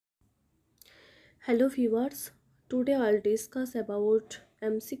Hello viewers, today I'll discuss about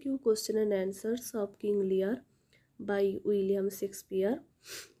MCQ question and answers of King Lear by William Shakespeare.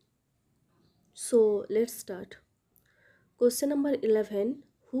 So let's start. Question number 11.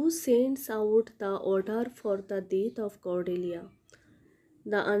 Who sends out the order for the death of Cordelia?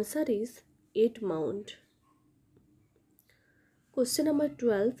 The answer is Edmund. Question number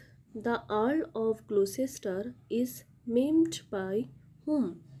 12. The Earl of Gloucester is named by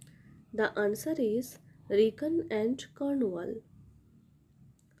whom? The answer is Regan and Cornwall.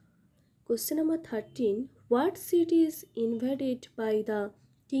 Question number 13. What city is invaded by the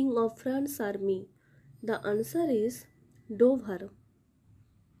King of France army? The answer is Dover.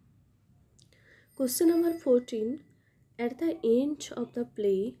 Question number 14. At the end of the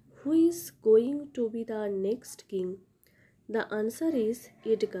play, who is going to be the next king? The answer is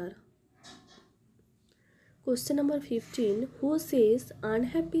Edgar. Question number 15. Who says,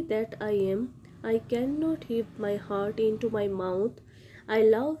 unhappy that I cannot heave my heart into my mouth. I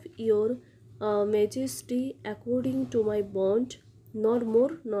love your majesty according to my bond, nor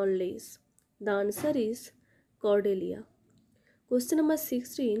more nor less. The answer is Cordelia. Question number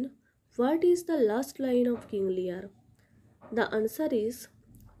 16. What is the last line of King Lear? The answer is,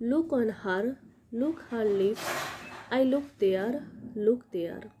 look on her, look her lips, I look there, look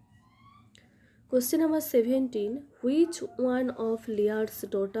there. Question number 17. Which one of Lear's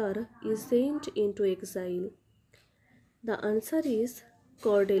daughter is sent into exile? The answer is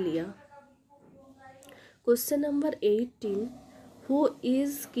Cordelia. Question number 18. Who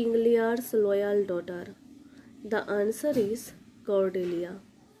is King Lear's loyal daughter? The answer is Cordelia.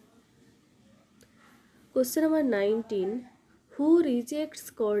 Question number 19. Who rejects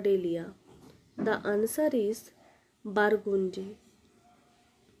Cordelia? The answer is Burgundy.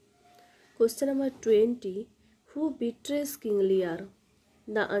 Question number 20. Who betrays King Lear?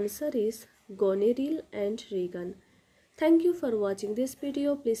 The answer is Goneril and Regan. Thank you for watching this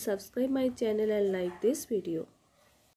video. Please subscribe my channel and like this video.